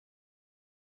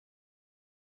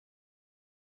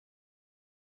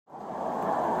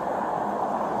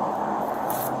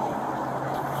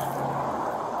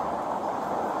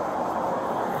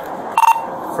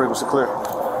frequency clear.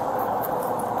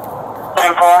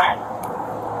 10-4.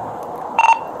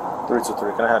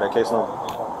 323. Can I have that case number?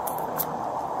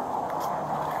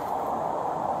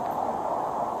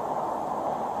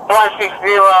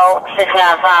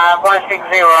 160-695.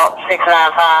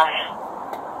 160-695.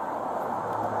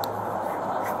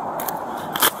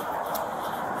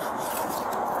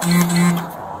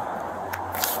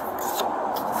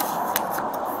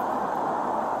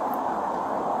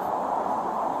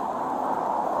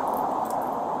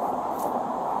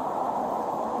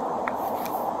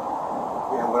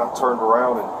 Turned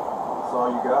around and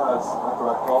saw you guys after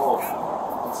I called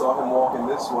and saw him walking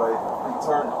this way. He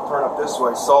turned up this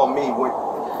way, saw me, went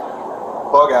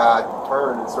bug-eyed,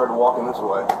 turned and started walking this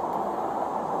way.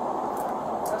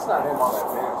 That's not him on that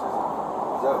bench,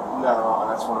 is it? No,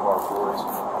 that's one of our employees.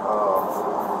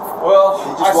 Well,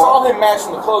 I saw him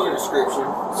matching the clothing description,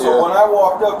 so when I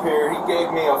walked up here, he gave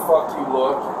me a fuck you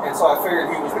look, and so I figured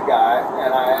he was the guy,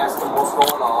 and I asked him what's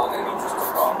going on, and he just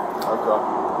took off.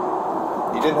 Okay.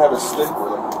 He didn't have his stick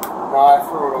with him. No, I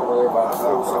threw it over there by the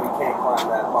school, so he can't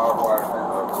climb that barbed wire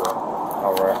fence.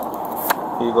 Alright.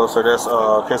 Here you go, sir. That's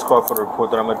case card for the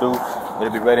report that I'm going to do.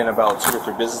 It'll be ready in about 2 to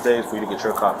 3 business days for you to get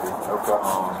your copy. Okay.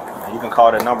 And you can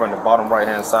call that number on the bottom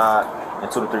right-hand side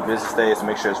in 2 to 3 business days to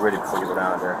make sure it's ready before you go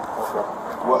down there. Okay.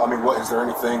 Well, I mean, is there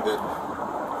anything that,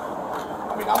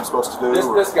 I'm supposed to do?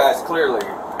 This guy's clearly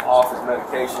off his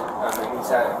medication. I mean,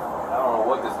 I don't know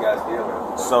what this guy's dealing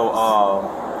with. So,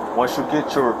 once you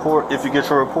get your report, if you get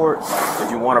your report, if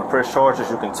you want to press charges,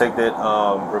 you can take that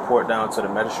report down to the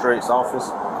magistrate's office,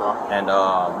 and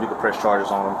you can press charges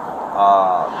on them.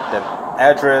 The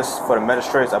address for the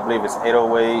magistrates, I believe it's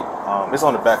 808. It's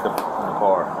on the back of the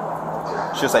card.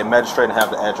 It should say magistrate and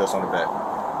have the address on the back.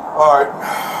 All right.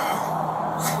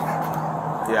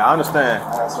 Yeah, I understand.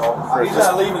 He's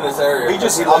not leaving this area. He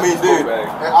just, dude,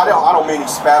 I don't mean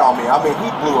he spat on me. I mean, he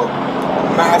blew a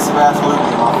massive ass loop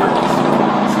in my face.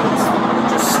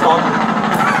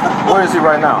 Where is he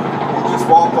right now? He just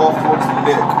walked off towards the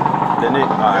Nick. The Nick?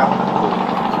 Alright. Cool.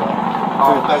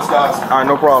 Alright, thanks guys. Alright,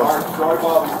 no problem. Alright, sorry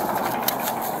Bobby.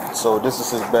 So this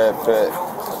is his bad pet.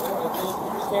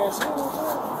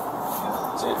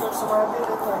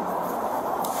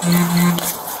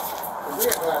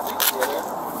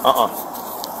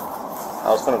 I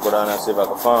was gonna go down there and see if I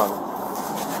could find him.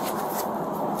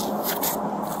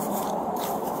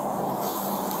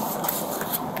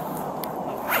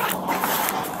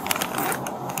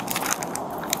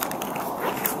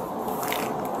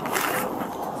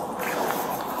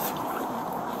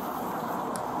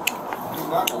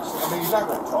 He's not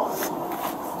going to talk.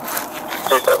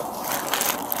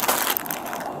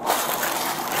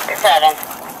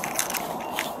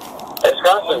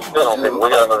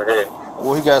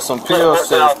 Well, he got some pills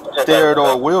that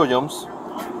Theodore Williams.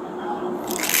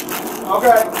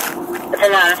 Okay.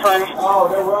 Oh,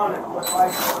 they're running.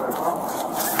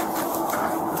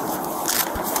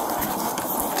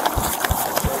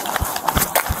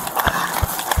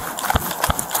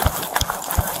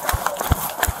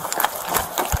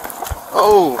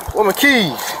 Oh, where my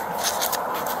keys?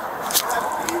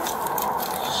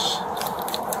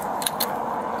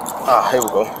 Ah, here we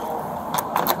go.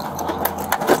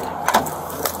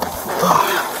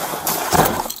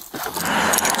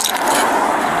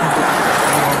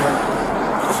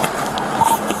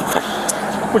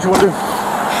 What you want to do?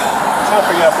 Trying to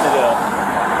figure out for the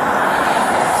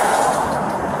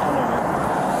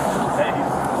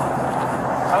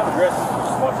kind of aggressive.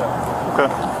 Watch out. Okay.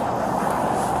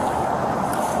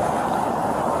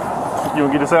 You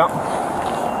want to get this out?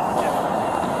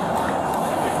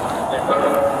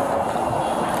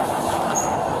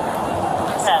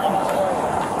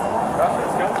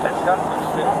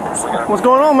 What's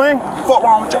going on, man? Fuck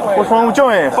wrong with your ass. What's wrong with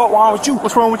your ass? Fuck wrong with you.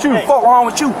 What's wrong with you? Hey, fuck wrong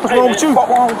with you. What's wrong with you? Fuck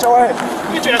wrong with your ass.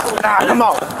 Get your ass over there. Come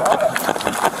on.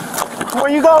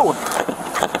 Where you going?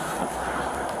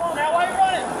 Come on now, why you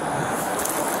running?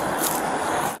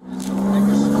 Make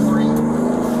a story.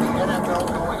 The NFL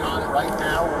going on right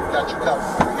now. We've got you covered.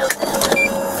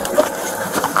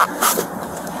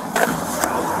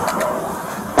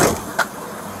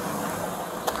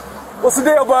 What's the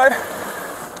deal, bud?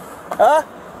 Huh?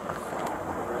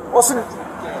 What's the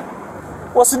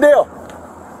deal?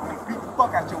 Beat the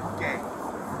fuck out your game.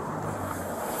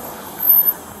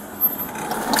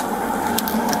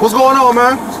 What's going on,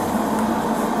 man?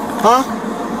 Huh?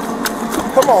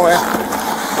 Come on, man.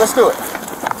 Let's do it.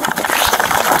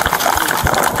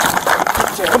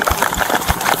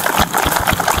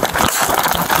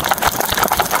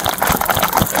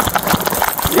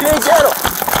 You didn't get him.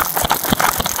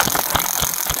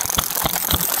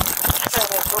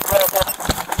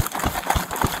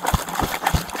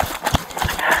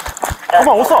 Come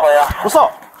on, what's up? What's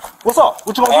up? What's up?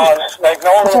 What you gonna do?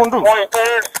 What you gonna do? You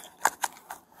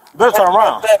better turn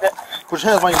around. Put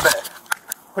your hands behind your back.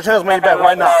 Put your hands behind your back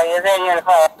right now.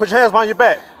 Put your hands behind your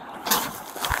back.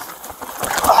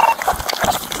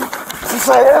 She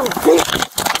said everything.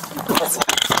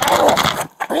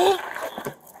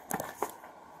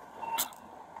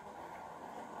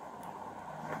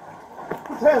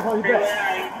 Hands on your back.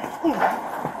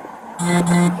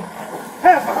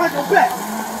 Hands behind your back.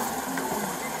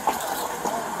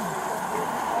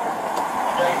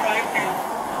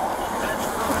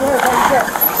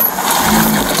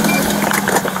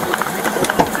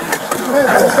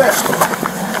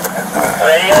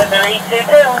 Radio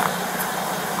 322.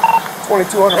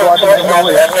 2200 block of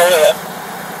Magnolia.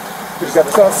 You got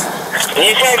the cuffs?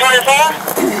 You say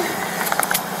 24?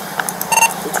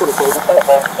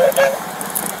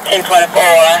 1024 and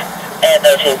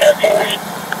 1313.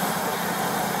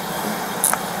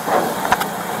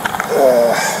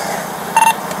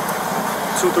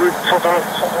 2-3.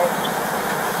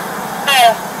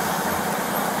 Yeah.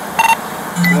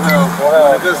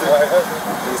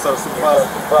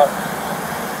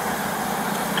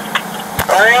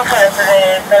 Real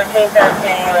President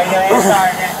 1313, radio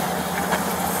sergeant.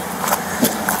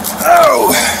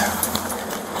 Oh!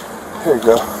 Here you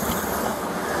go.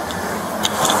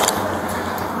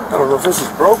 I don't know if this is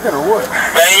broken or what.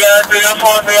 Radio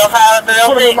 304, 305, 306.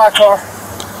 Put it in my car.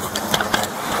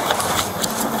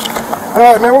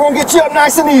 Alright, man, we're gonna get you up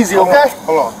nice and easy, okay?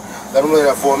 Hold on. Let him lay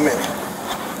that for a minute.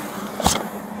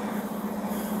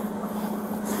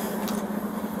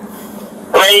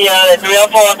 Radio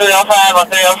 304, 305, or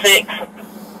 306.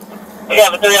 We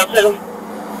have a 302.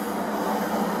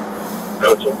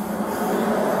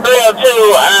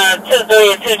 302,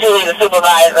 23 and 22 is the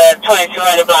supervisor,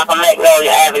 2200 block on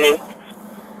Magnolia Avenue.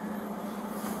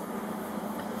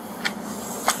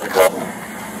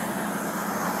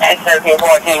 That's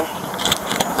 1314.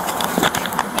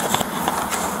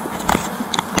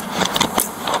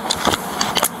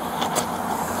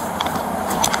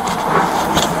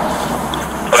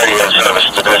 Radio service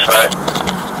to this side.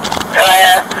 Go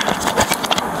ahead.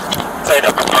 Say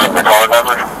the card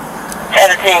number.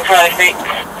 1726.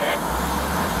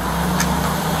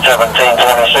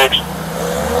 1726.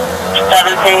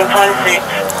 1726.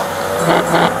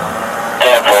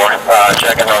 10-4.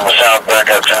 Checking on the south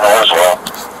backup channel as well.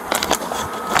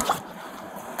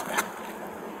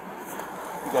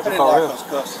 You got your car here?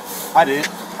 I did.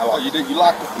 Oh, you did? You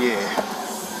locked it? Yeah.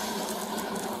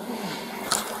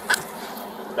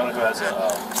 Don't know who has a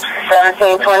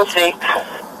 1726.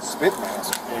 Spit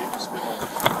mask?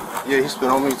 Yeah, he spit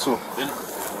on me too.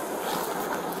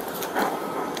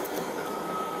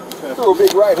 Threw a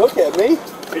big right hook at me.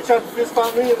 He tried to fist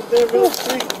fight me in the damn middle of the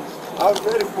street. I was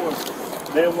ready for him.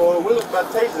 Damn boy, Willis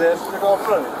about to taser that shit off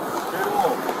front.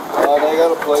 They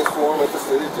got a place for him at the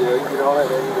city jail. You get on it,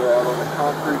 they can go out on the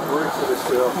concrete bricks of the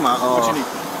cell. Come on, What you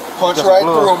need? Punch right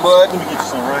through him, bud. Let me get you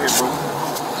some right here, bro.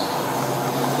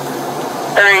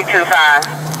 325.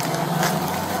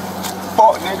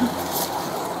 Fuck, nigga.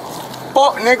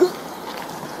 Fuck, nigga.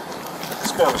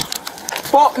 Spell it.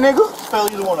 Fuck, nigga. Spell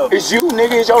either one of them. It's you,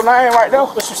 nigga. It's your name right there.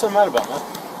 What's you so mad about, man?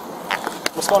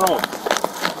 What's going on?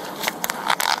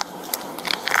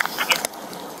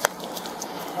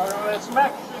 Alright,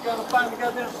 smack. You gotta find the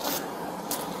goddamn.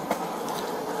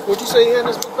 What'd you say you had in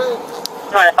this book bag?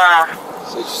 25.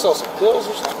 Said you saw some pills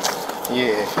or something?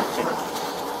 Yeah.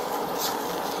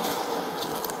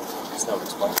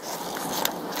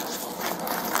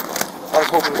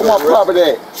 Where my property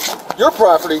at? Your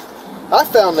property? I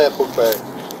found that book bag.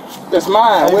 That's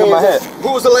mine.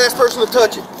 Who was the last person to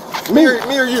touch it? Me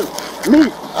or you?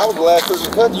 Me. I was the last person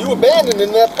to touch it. You abandoned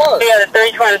in that park. Yeah, the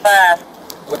 325.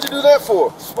 What'd you do that for?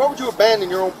 Why would you abandon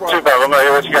your own property? I'm not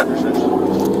here. What you got?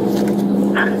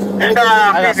 It's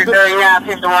around 5039,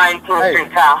 51, 18th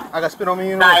Street South. I got spit on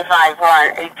me.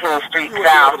 951, 18th Street You wouldn't be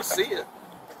South. able to see it.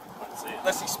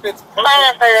 Unless he spits.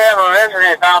 Plaintiff say they have a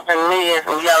resident off in media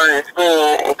from yelling and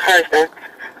screaming and cursing.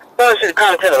 So should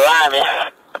come to the lobby.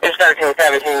 It's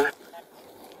 1317.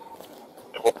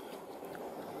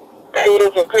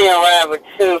 You can clear around with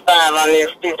 25 on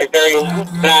this street to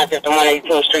 3951,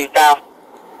 18th Street South.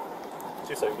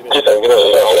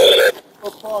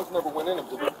 Those cars never went in them,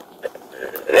 did they?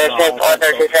 That's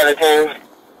 1317.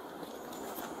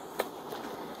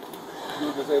 You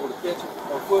were just able to catch it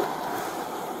on foot?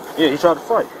 Yeah, he tried to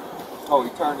fight. Oh, he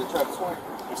turned and tried to swing?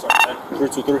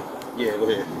 323. Yeah, go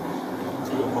ahead.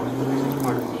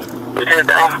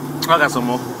 I got some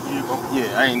more.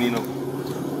 Yeah, I ain't need no.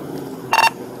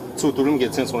 2 through them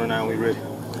get 1029 when we ready.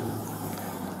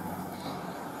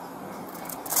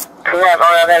 We have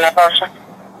all of that person.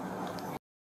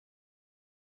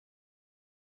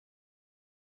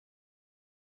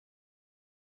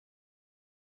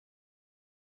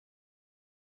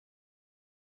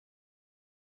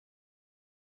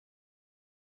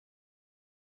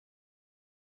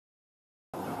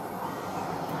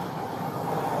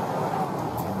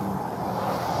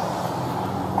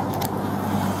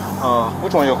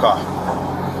 Which one your car?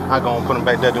 I gonna put him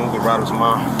back there, then we can ride him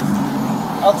tomorrow.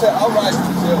 I'll ride you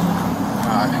to jail.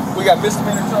 Alright. We got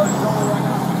misdemeanor charges on right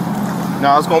now.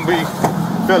 No, it's gonna be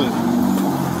felony.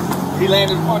 He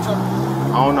landed a punch on him?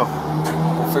 I don't know.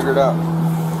 We'll figure it out.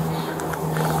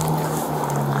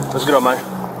 Let's get up, man.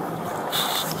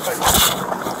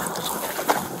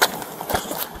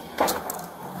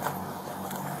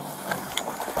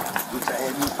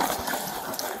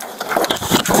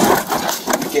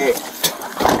 Yeah.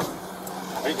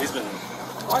 He's been.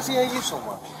 Why does he hate you so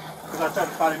much? Because I tried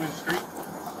to fight him in the street.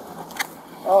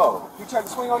 Oh, he tried to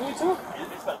swing on you too?